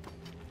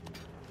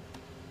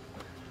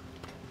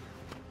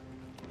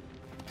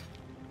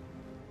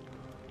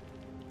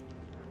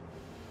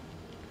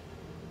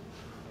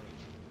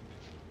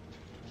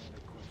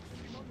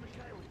 Simon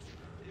Mikhailовich,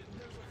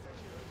 there's a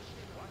failure.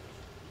 What?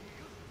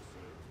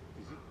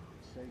 Is it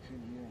safe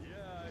in here?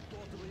 Yeah, I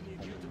totally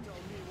need you to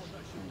tell me what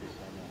I should do.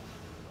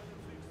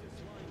 Fix this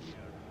line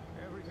here.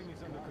 Everything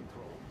is under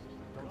control.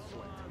 Don't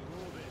sweat. Come on,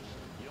 move it.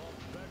 You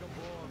bag of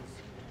bones.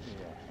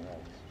 Yeah,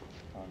 right.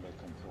 Under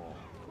control.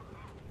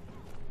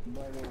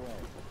 By the way,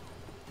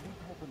 what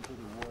happened to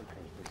the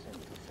workers they sent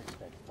to fix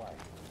that pipe?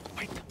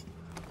 Wait.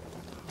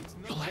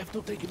 You'll have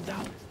to take him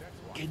down.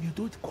 Can you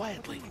do it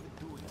quietly?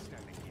 Don't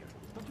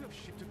you have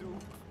shit to do?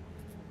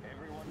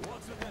 Everyone...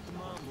 What's with that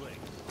mumbling?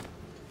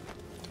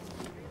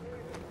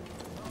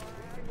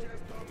 I'm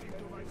just talking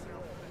to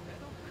myself.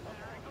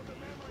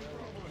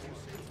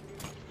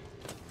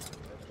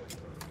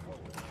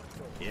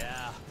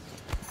 Yeah.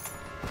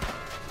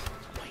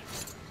 Wait.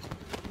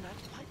 Turn that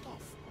light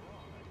off.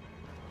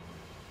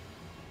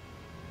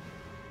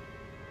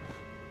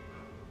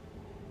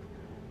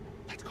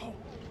 Let's go.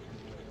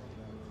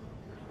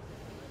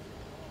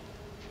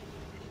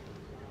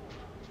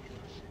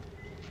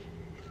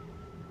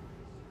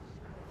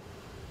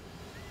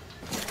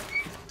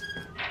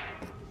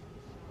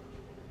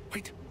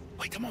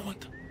 Wait a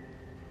moment.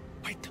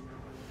 Wait.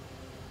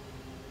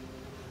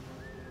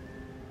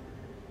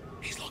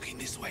 He's looking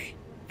this way,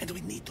 and we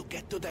need to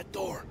get to that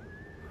door.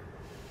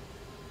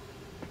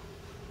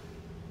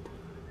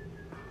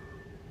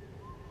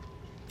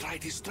 Try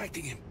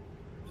distracting him.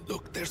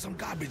 Look, there's some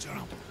garbage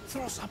around.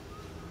 Throw some.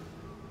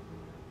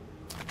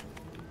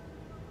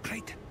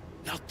 Great.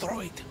 Now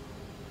throw it.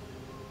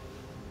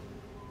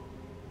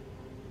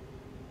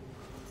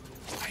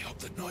 I hope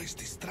the noise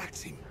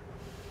distracts him.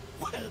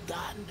 Well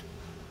done.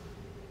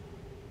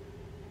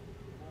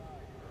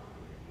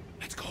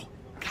 Let's go.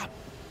 Come.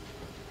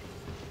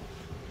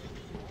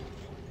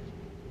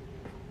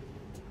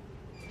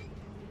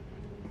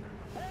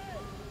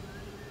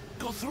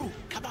 Go through.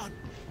 Come on.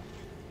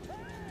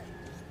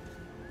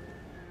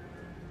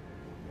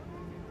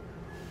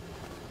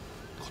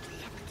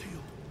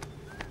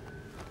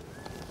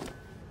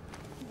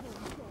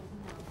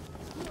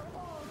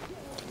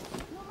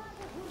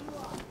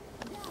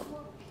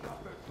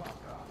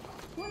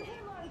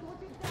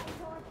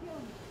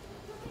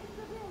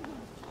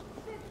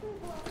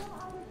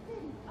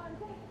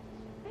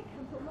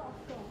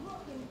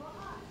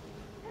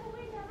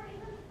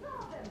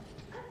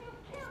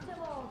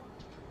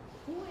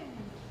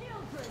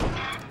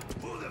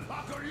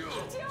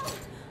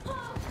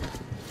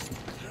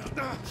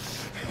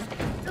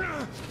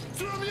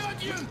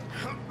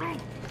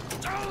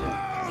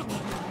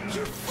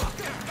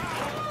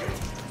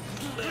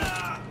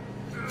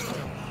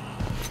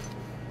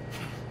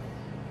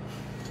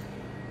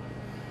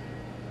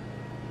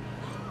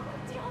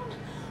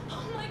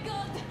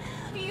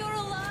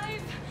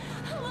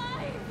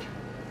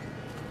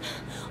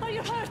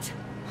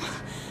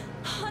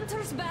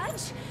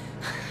 Badge?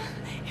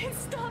 It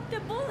stopped the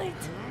bullet!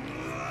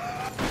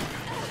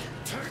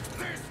 Take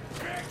this,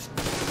 bitch!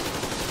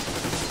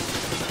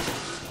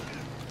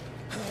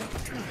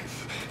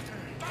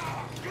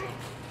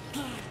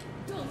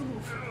 Don't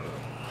move.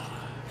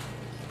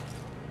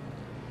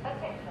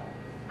 Attention.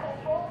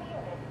 Control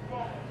unit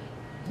damaged.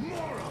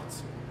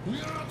 Morons!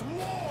 We are at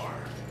war!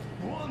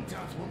 One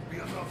death won't be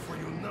enough for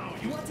you now,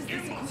 you What is this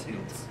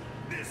imbeciles!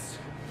 This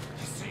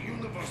is the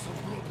Universal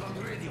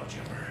Broadband Radio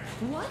Jammer.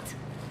 What?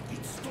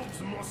 It stops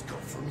Moscow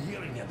from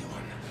hearing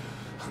anyone,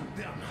 and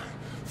them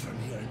from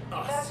hearing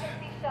us.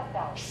 Emergency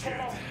shutdown. Shit!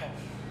 Commencing.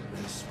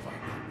 This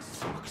fucking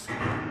sucks.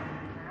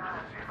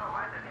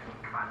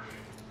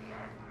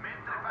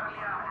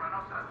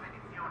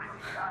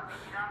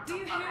 Do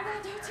you hear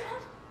that,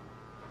 Artyom?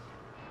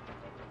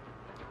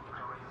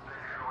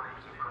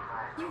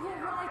 You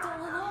were right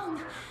all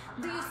along.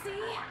 Do you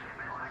see?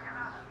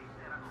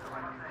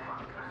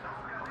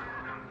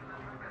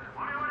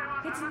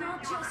 It's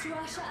not just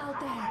Russia out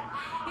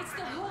there. It's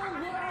the whole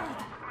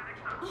world.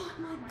 Oh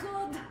my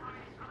God.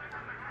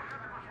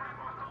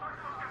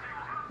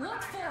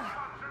 What for?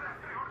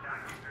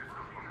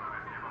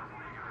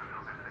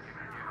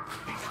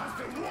 Because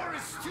the war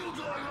is still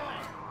going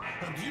on,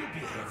 and you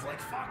behave like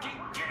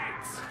fucking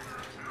kids.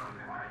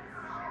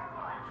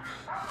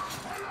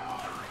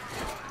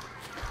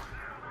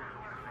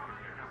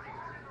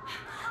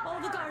 All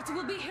the guards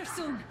will be here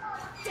soon.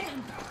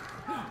 Damn.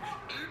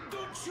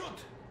 Don't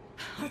shoot.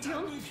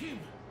 Artyom? With him.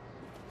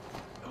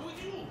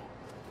 With you.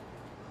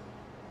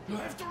 You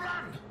have to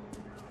run.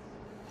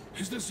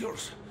 Is this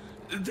yours?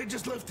 They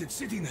just left it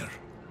sitting there.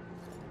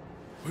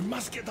 We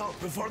must get out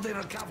before they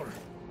recover.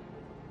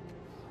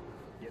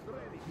 Get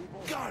ready,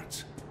 people.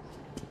 Guards!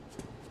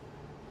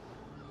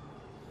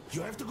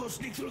 You have to go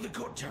sneak through the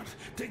courtyard.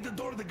 Take the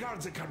door the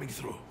guards are coming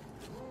through.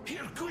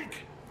 Here,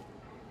 quick!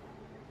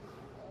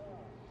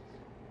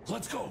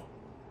 Let's go!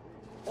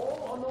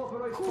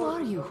 Who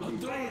are you?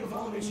 Andrei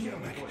Ivanovich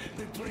Yermak,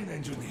 the train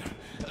engineer.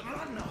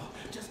 Run now!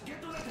 Just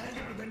get to that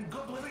hangar, then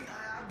God willing,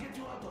 I'll get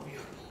you out of here.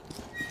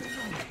 They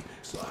know me,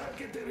 so I'll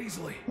get there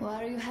easily.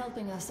 Why are you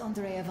helping us,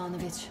 Andrei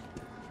Ivanovich?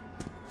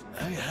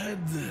 I had...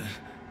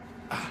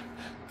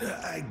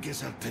 I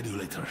guess I'll tell you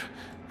later.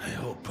 I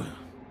hope.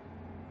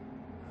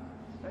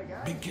 Hey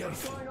guys, Be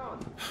careful. what's going on?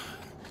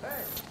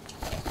 Hey!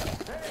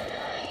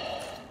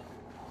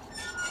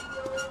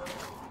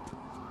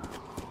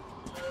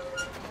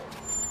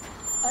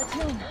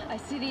 Artyom, I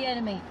see the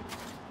enemy.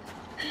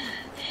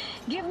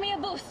 Give me a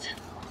boost.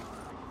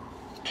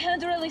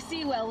 Can't really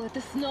see well with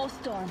the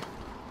snowstorm.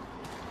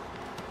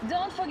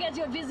 Don't forget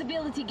your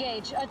visibility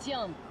gauge,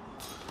 Artyom.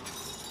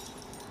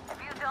 If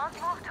you don't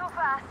move too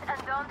fast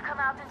and don't come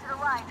out into the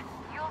light,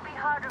 you'll be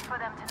harder for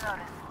them to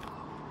notice.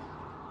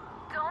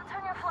 Don't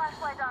turn your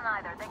flashlight on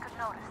either, they could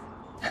notice.